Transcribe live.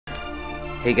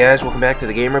Hey guys, welcome back to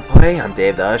the Gamer Play. I'm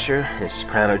Dave the Usher. This is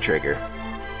Chrono Trigger.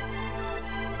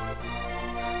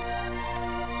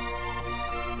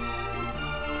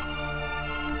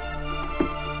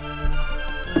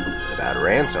 About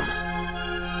ransom.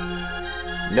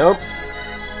 Nope.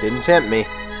 Didn't tempt me.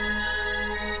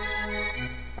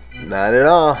 Not at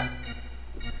all.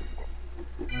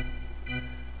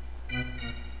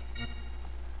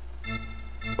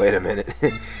 Wait a minute.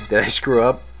 Did I screw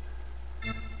up?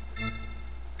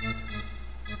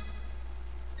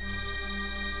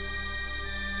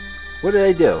 What did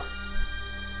I do?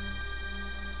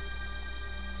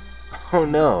 Oh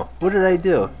no. What did I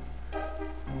do?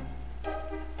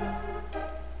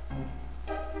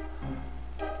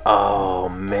 Oh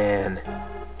man.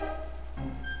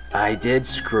 I did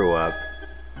screw up.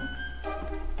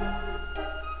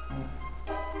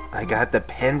 I got the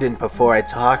pendant before I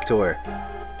talked to her.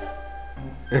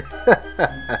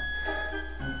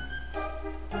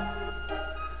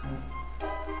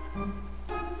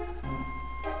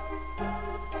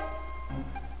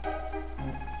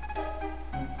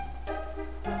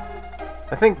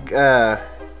 I think,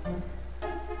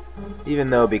 even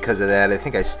though because of that, I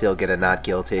think I still get a not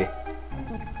guilty.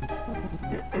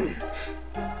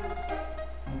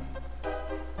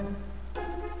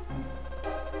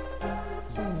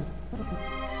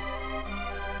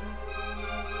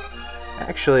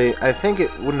 Actually, I think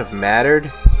it wouldn't have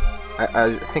mattered.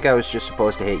 I think I was just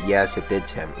supposed to hit yes, it did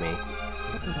tempt me.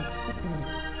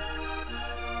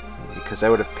 Because I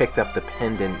would have picked up the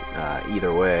pendant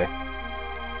either way.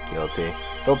 Guilty.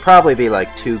 There'll probably be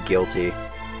like 2 guilty.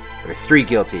 Or 3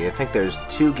 guilty. I think there's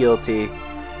 2 guilty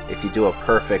if you do a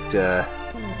perfect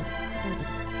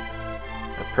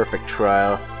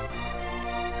trial.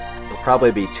 There'll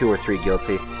probably be 2 or 3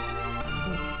 guilty.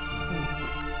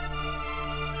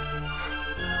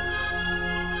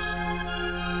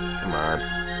 Come on.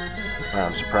 Wow,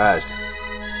 I'm surprised.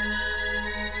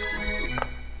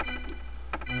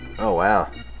 Oh, wow.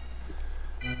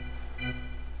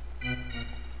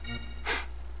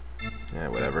 Yeah,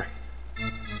 whatever.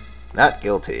 Not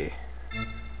guilty.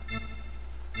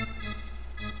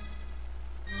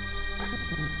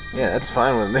 Yeah, that's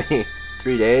fine with me.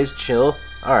 3 days, chill.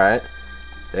 Alright.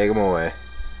 Take them away.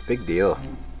 Big deal.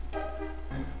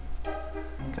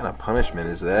 What kind of punishment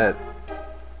is that?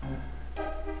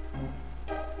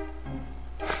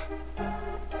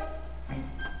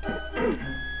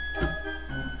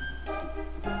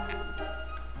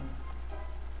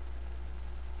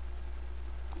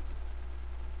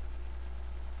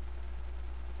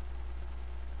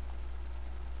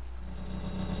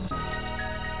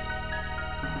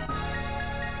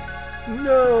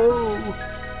 No!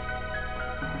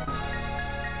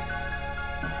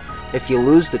 If you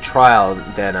lose the trial,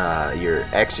 then you're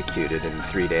executed in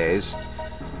 3 days.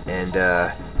 And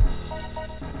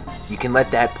you can let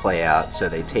that play out, so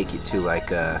they take you to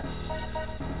like I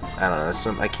don't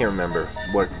know, I can't remember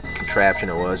what contraption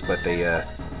it was, but they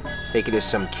take you to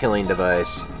some killing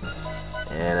device.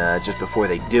 And just before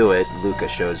they do it, Luca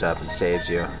shows up and saves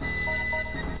you.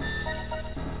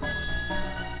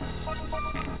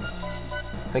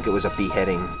 I think it was a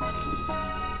beheading.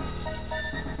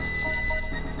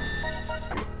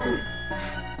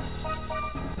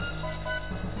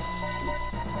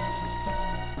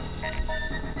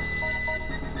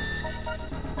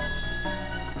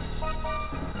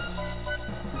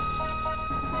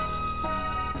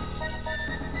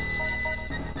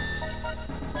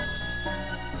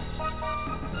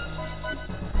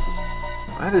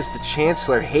 Why does the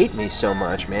Chancellor hate me so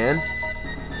much, man?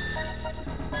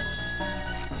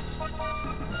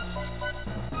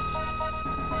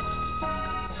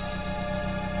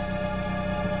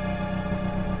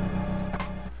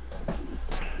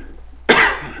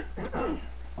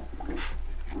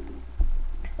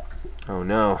 Oh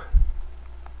no.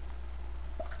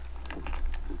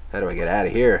 How do I get out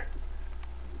of here?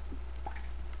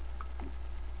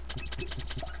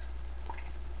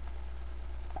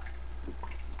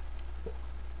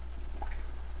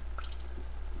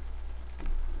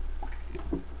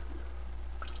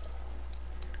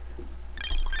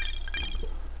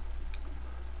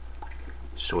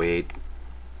 Sweet.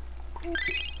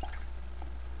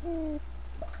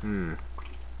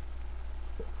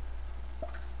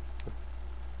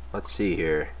 Let's see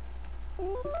here.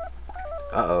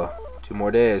 Uh-oh. 2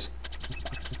 more days.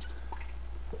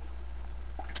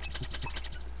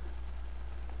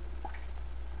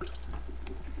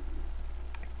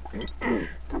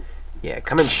 Yeah,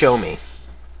 come and show me.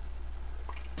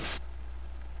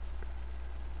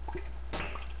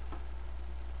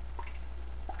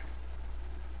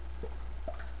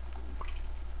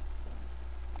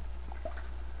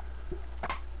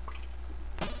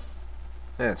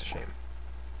 That's a shame.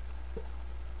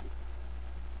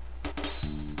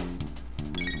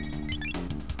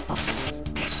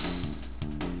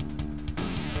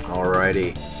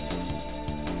 Alrighty.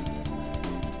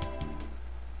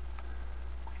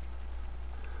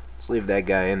 Let's leave that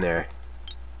guy in there.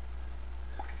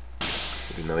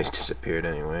 Even though he's disappeared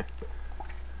anyway.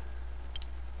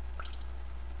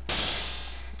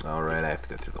 Alright, I have to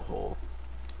go through the hole.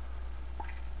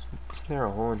 Isn't there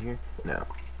a hole in here? No.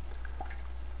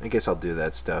 I guess I'll do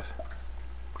that stuff.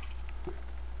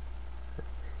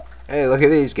 Hey, look at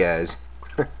these guys.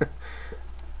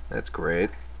 That's great.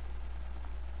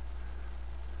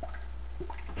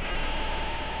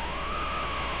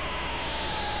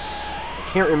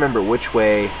 I can't remember which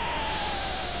way.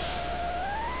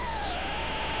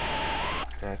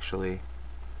 Actually,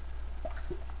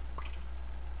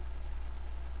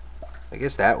 I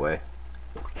guess that way.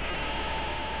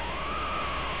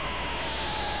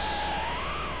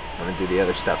 I'm gonna do the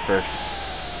other stuff first.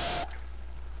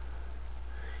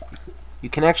 You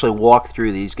can actually walk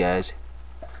through these guys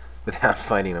without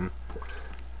fighting them.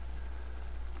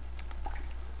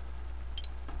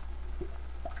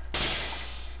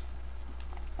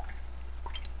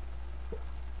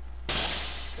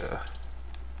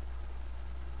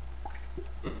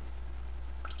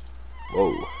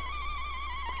 Whoa.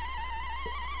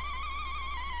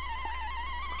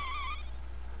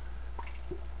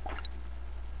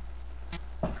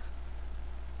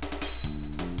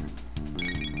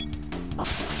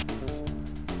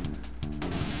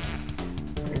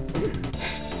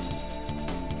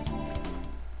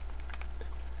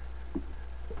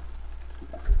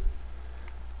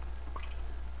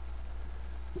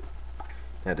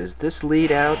 Now, does this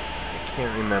lead out? I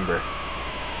can't remember.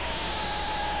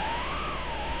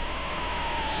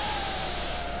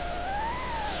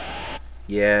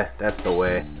 Yeah, that's the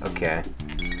way. Okay.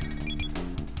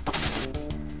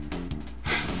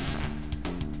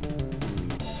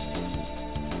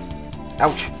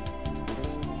 Ouch!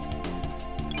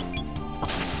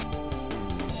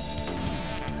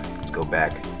 Let's go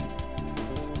back.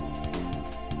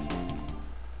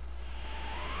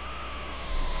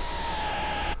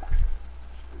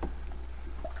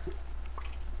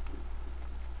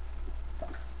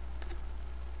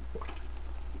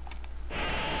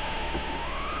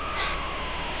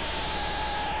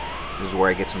 This is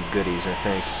where I get some goodies, I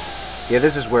think. Yeah,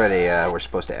 this is where they were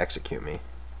supposed to execute me.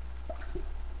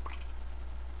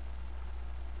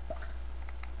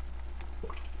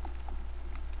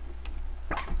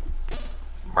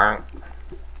 Bonk.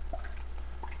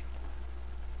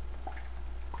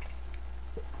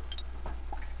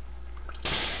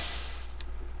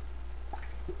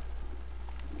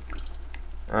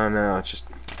 Oh no, it's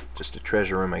just a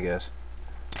treasure room, I guess.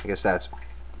 I guess that's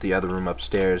the other room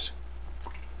upstairs.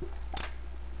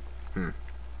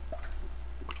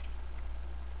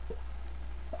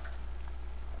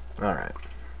 Alright.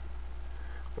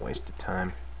 Waste of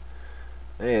time.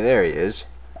 Hey, there he is.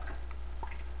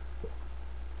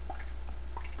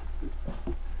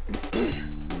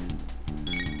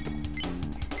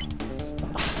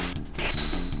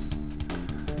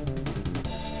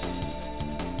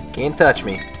 Can't touch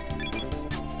me.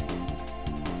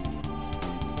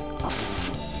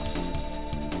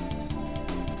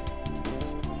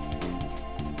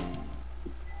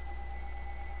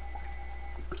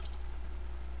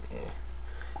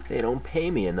 They don't pay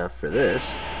me enough for this.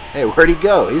 Hey, where'd he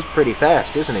go? He's pretty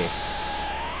fast, isn't he?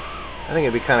 I think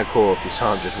it'd be kind of cool if you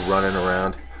saw him just running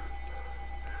around.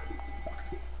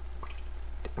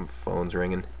 Damn phone's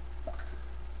ringing.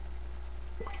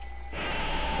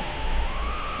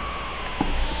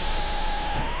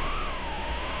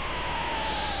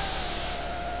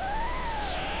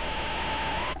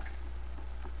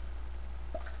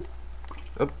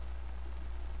 Oop.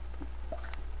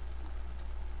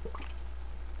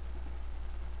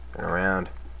 Turn around.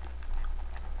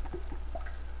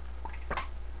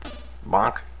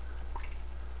 Bonk.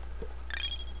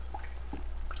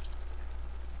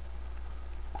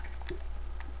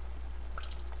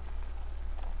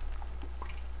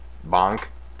 Bonk.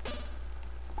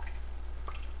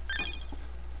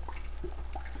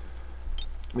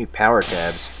 Give me power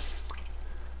tabs.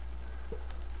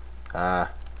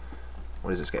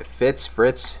 What is this guy?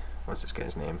 Fritz? What's this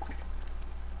guy's name?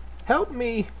 Help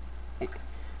me!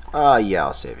 Yeah,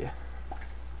 I'll save you.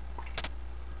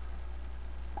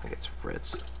 I think it's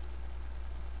Fritz.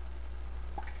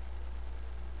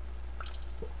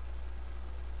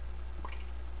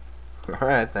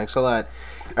 Alright, thanks a lot.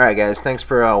 Alright guys, thanks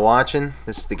for watching.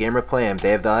 This is The Game Replay. I'm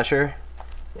Dave the Usher.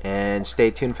 And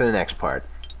stay tuned for the next part.